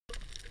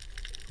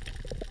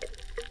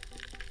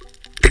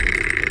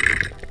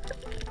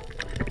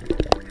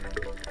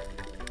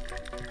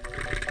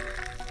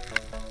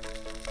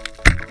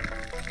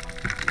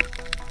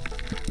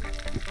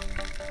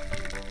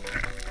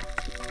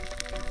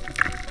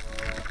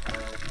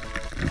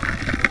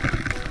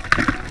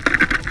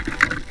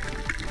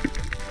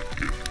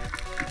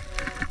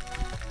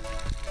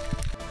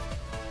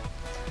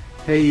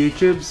Hey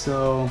YouTube,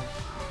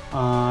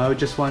 I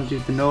just want you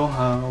to know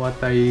what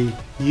I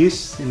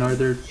use in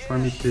order for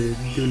me to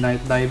do night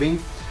diving.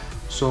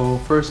 So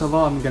first of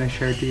all, I'm gonna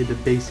share to you the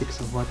basics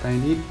of what I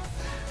need.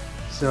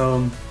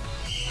 So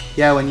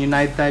yeah, when you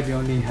night dive, you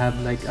only have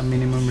like a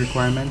minimum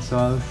requirement.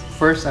 So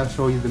I'll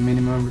show you the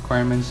minimum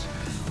requirements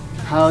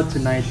how to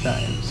night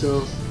dive.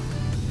 So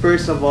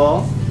first of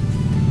all,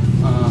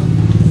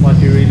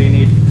 what you really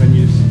need when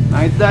you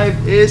night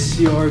dive is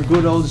your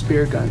good old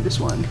spear gun, this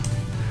one.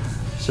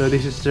 So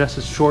this is just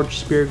a short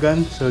spear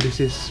gun. So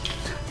this is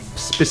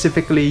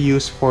specifically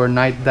used for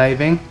night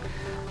diving.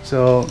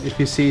 So if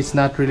you see, it's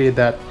not really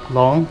that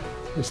long.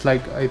 It's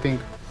like, I think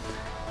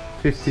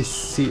 50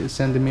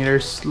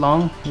 centimeters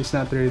long. It's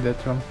not really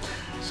that long.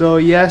 So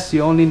yes,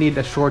 you only need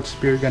a short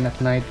spear gun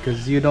at night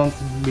because you don't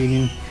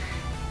be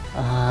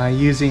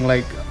using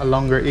like a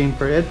longer aim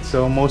for it.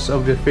 So most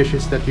of the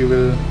fishes that you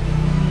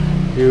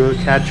will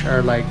catch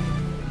are like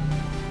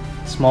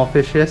small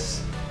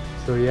fishes.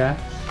 So yeah.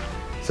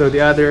 So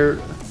the other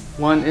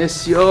one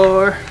is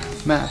your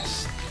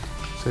mask.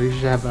 So you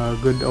should have a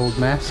good old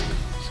mask.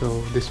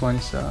 So this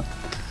one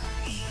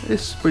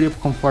is pretty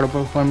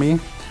comfortable for me.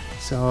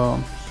 So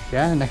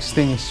yeah, next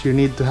thing is you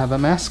need to have a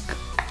mask,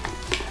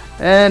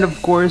 and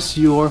of course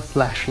your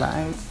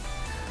flashlight.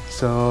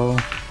 So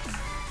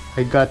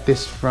I got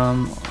this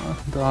from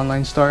the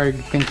online store. I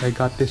think I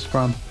got this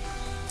from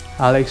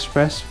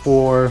AliExpress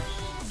for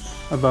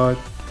about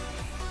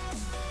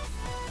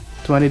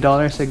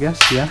 $20, I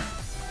guess. Yeah.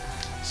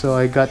 So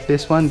I got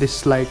this one.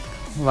 This like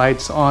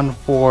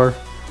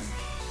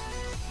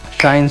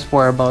shines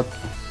for about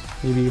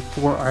maybe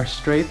 4 hours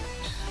straight.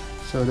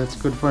 So that's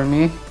good for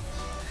me.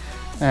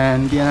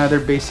 And the another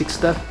basic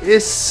stuff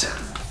is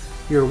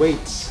your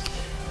weights.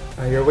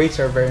 Your weights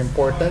are very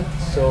important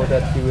so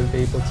that you will be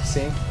able to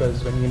sink,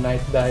 because when you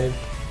night dive,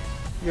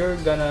 you're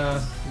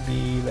gonna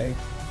be like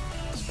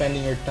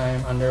spending your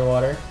time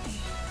underwater.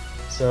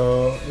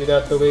 So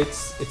without the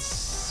weights,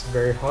 it's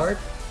very hard.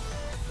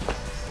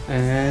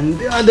 And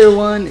the other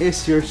one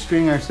is your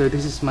stringer. So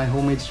this is my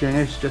homemade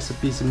stringer. It's just a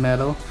piece of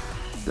metal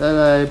that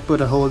I put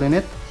a hole in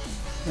it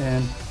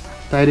and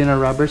tied in a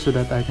rubber so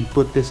that I can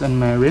put this on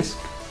my wrist.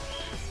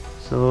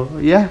 So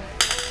yeah,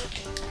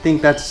 I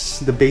think that's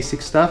the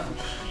basic stuff.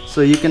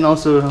 So you can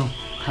also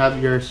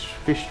have your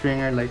fish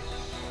stringer, like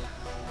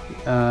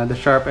the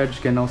sharp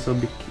edge can also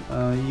be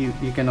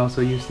you can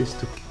also use this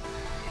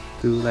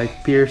to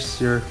like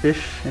pierce your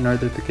fish in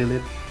order to kill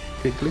it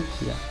quickly.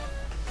 Yeah.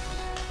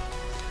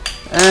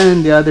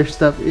 And the other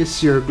stuff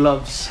is your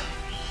gloves.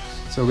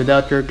 So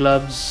without your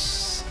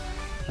gloves,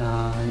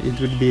 it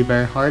would be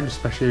very hard,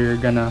 especially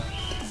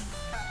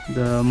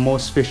the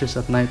most fishes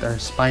at night are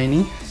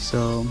spiny,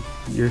 so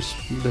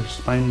the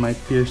spine might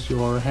pierce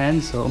your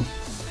hand. So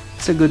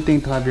it's a good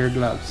thing to have your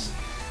gloves.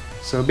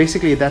 So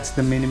basically that's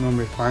the minimum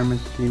requirement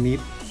that you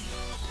need.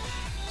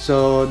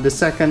 So the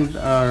second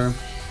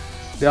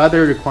the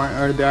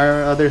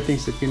other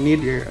things that you need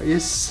here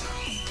is,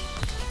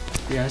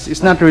 yes,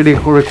 it's not really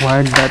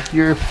required, but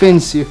your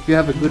fins, if you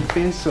have a good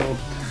fins. So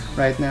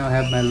right now I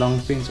have my long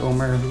fins,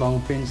 Omer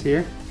long fins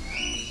here.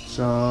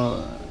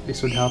 So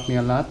this would help me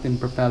a lot in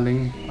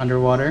propelling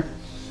underwater.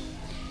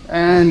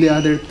 And the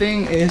other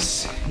thing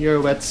is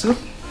your wetsuit.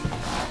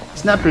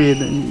 It's not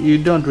really,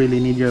 you don't really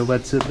need your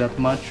wetsuit that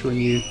much when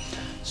you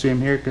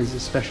swim here, because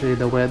especially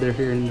the weather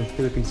here in the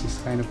Philippines is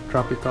kind of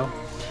tropical.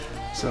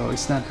 So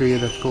it's not really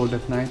that cold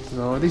at night.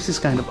 So this is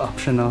kind of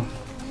optional.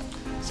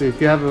 So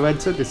if you have a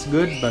wetsuit, it's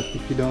good, but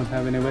if you don't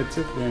have any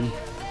wetsuit, then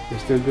you're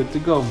still good to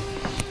go.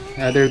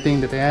 The other thing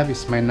that I have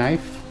is my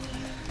knife.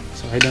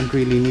 So I don't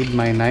really need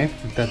my knife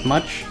that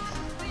much,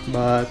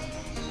 but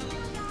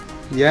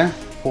yeah,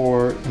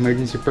 for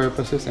emergency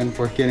purposes and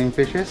for killing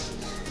fishes,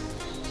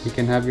 you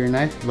can have your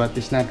knife, but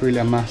it's not really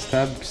a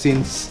must-have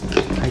since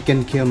I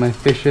can kill my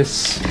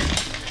fishes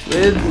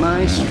with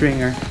my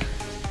stringer.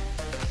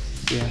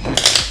 Yeah.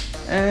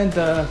 And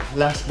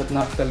last but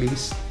not the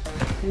least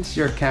is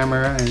your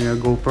camera and your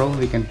GoPro.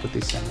 You can put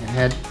this on your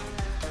head,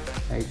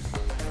 like,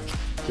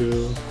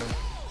 to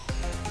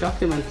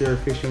document your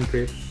fishing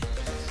trip.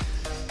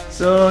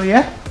 So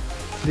yeah,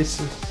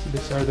 these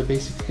are the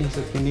basic things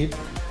that you need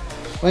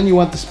when you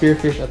want to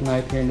spearfish at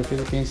night here in the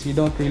Philippines. You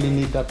don't really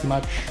need that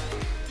much.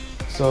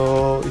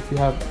 So if you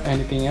have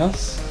anything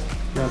else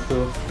you want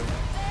to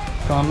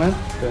comment,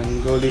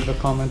 then go leave a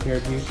comment here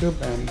at YouTube,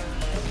 and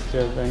if you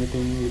have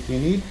anything that you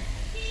need,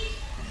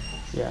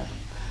 yeah.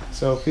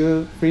 So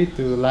feel free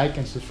to like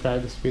and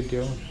subscribe this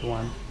video if you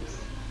want.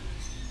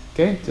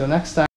 Okay, till next time.